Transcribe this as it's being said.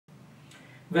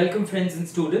Welcome friends and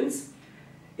students.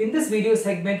 In this video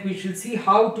segment we shall see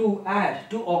how to add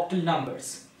two octal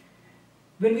numbers.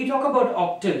 When we talk about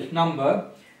octal number,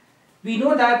 we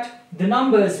know that the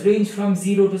numbers range from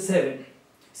 0 to 7.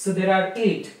 So there are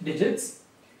 8 digits.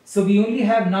 So we only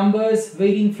have numbers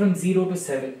varying from 0 to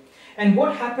 7. And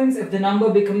what happens if the number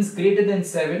becomes greater than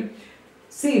 7?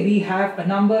 Say we have a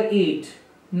number 8,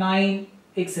 9,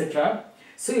 etc.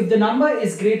 So if the number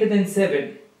is greater than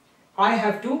 7, I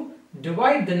have to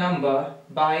divide the number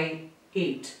by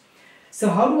 8. So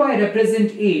how do I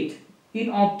represent 8? In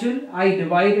octal, I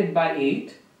divide it by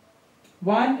 8.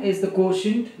 1 is the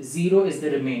quotient, 0 is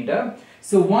the remainder.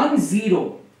 So 1,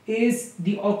 0 is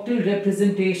the octal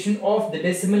representation of the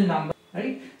decimal number,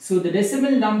 right? So the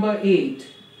decimal number 8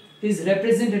 is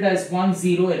represented as 1,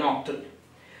 0 in octal.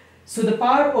 So the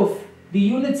power of the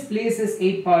units place is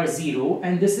 8 power 0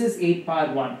 and this is 8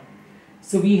 power 1.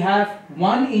 So we have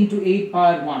 1 into 8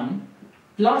 power 1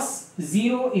 plus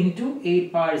 0 into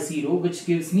 8 power 0, which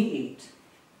gives me 8.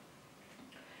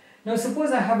 Now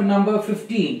suppose I have a number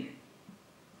 15,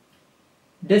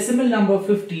 decimal number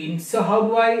 15. So how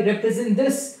do I represent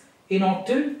this in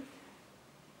octal?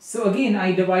 So again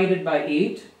I divide it by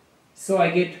 8. So I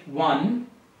get 1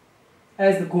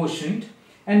 as the quotient.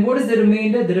 And what is the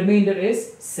remainder? The remainder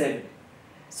is 7.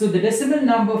 So the decimal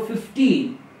number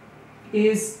 15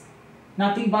 is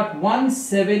nothing but 1,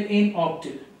 7 in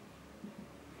octal.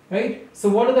 Right? So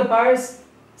what are the powers?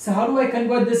 So how do I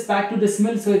convert this back to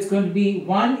decimal? So it's going to be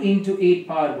 1 into 8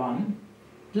 power 1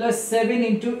 plus 7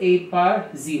 into 8 power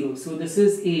 0. So this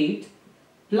is 8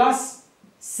 plus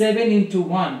 7 into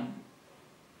 1.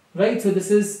 Right? So this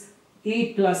is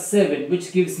 8 plus 7,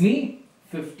 which gives me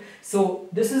 50. So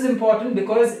this is important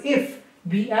because if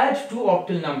we add two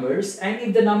octal numbers and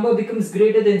if the number becomes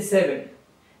greater than 7,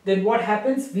 then what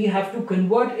happens? We have to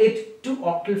convert it to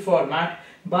octal format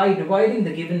by dividing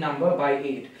the given number by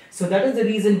 8. So that is the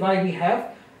reason why we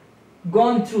have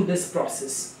gone through this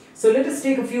process. So let us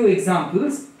take a few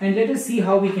examples and let us see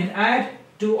how we can add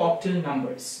two octal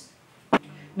numbers.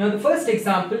 Now the first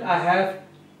example, I have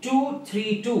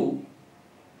 232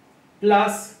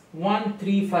 plus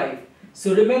 135.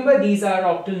 So remember, these are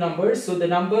octal numbers, so the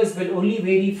numbers will only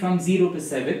vary from 0 to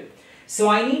 7. So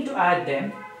I need to add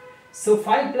them. So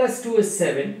 5 plus 2 is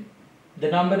 7.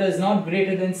 The number is not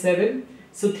greater than 7.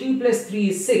 So 3 plus 3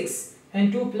 is 6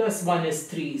 and 2 plus 1 is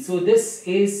 3. So this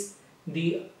is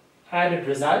the added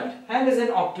result and is in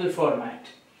octal format.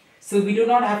 So we do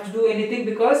not have to do anything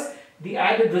because the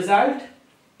added result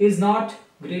is not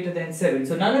greater than 7.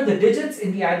 So none of the digits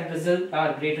in the added result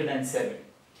are greater than 7.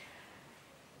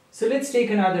 So let's take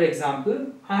another example.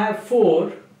 I have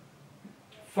 4,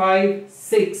 5,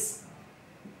 6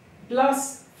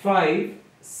 plus 5,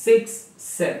 6,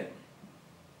 7.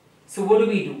 So what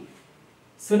do?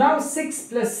 So now 6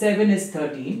 plus 7 is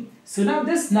 13. So now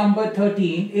this number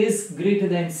 13 is greater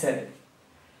than 7.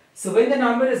 So when the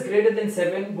number is greater than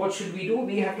 7, what should we do?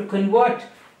 We have to convert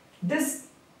this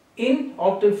in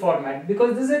octal format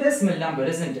because this is a decimal number,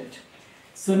 isn't it?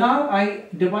 So now I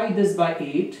divide this by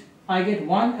 8. I get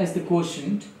 1 as the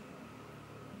quotient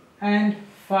and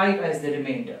 5 as the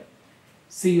remainder.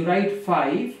 So you write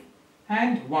 5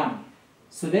 and 1.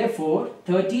 So therefore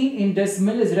 13 in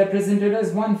decimal is represented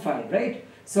as 1, 5, right?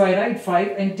 So I write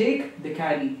 5 and take the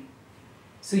carry.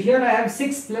 So here I have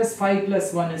 6 plus 5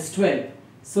 plus 1 is 12.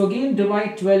 So again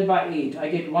divide 12 by 8. I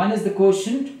get 1 as the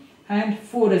quotient and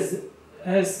 4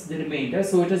 as the remainder.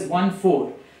 So it is 1,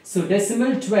 4. So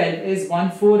decimal 12 is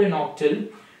 1, 4 in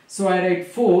octal. So I write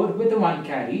 4 with a 1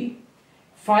 carry.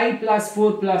 5 plus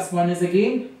 4 plus 1 is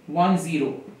again 1,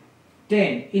 0.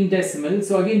 10 in decimal.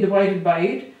 So again divided by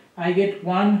 8. I get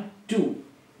 1, 2.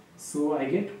 So I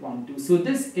get 1, 2. So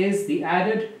this is the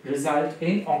added result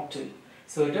in octal.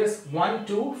 So it is 1,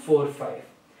 2, 4, 5.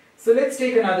 So let's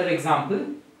take another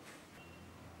example.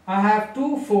 I have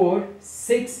 2, 4,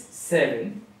 6,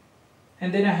 7.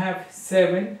 And then I have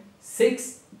 7,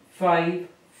 6, 5,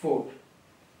 4.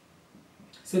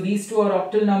 So these two are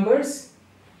octal numbers.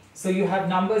 So you have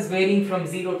numbers varying from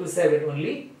 0 to 7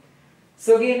 only.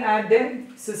 So again add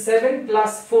them. So 7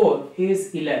 plus 4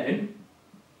 is 11,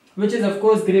 which is of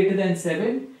course greater than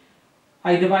 7.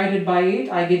 I divide it by 8.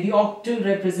 I get the octal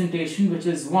representation, which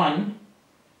is 1,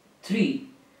 3.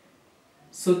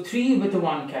 So 3 with a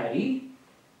 1 carry.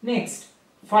 Next,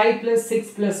 5 plus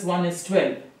 6 plus 1 is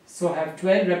 12. So I have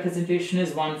 12, representation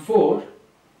is 1, 4.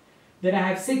 Then I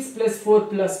have 6 plus 4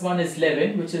 plus 1 is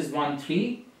 11, which is 1,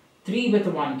 3. 3 with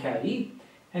a 1 carry.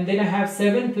 And then I have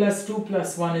 7 plus 2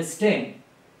 plus 1 is 10.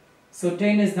 So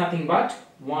 10 is nothing but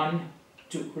 1,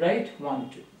 2, right? 1,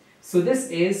 2. So this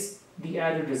is the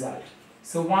added result.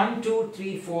 So 1, 2,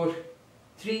 3, 4,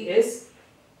 3 is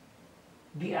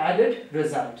the added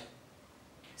result.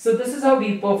 So this is how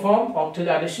we perform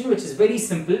octal addition, which is very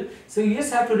simple. So you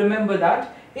just have to remember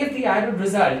that if the added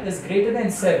result is greater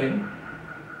than 7,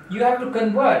 you have to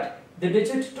convert the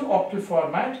digit to octal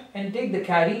format and take the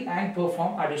carry and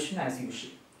perform addition as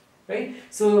usual. Right?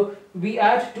 So we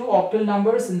add two octal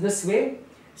numbers in this way.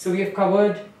 So we have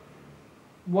covered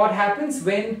what happens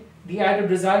when the added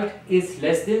result is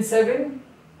less than 7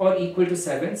 or equal to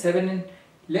 7. 7 and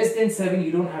less than 7,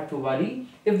 you don't have to worry.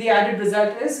 If the added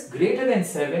result is greater than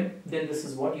 7, then this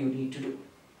is what you need to do.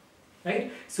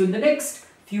 Right? So in the next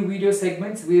few video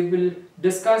segments, we will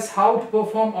discuss how to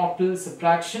perform octal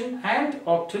subtraction and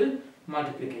octal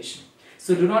multiplication.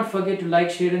 So do not forget to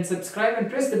like, share and subscribe, and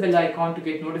press the bell icon to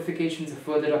get notifications of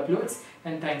further uploads.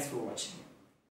 And thanks for watching.